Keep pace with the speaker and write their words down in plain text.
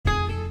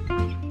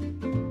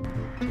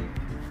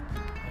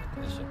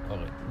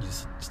you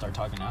just start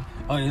talking now.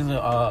 Oh, he's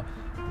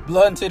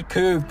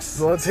BluntedKookz.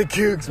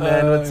 BluntedKookz,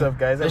 man. What's up,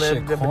 guys? That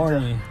shit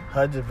corny.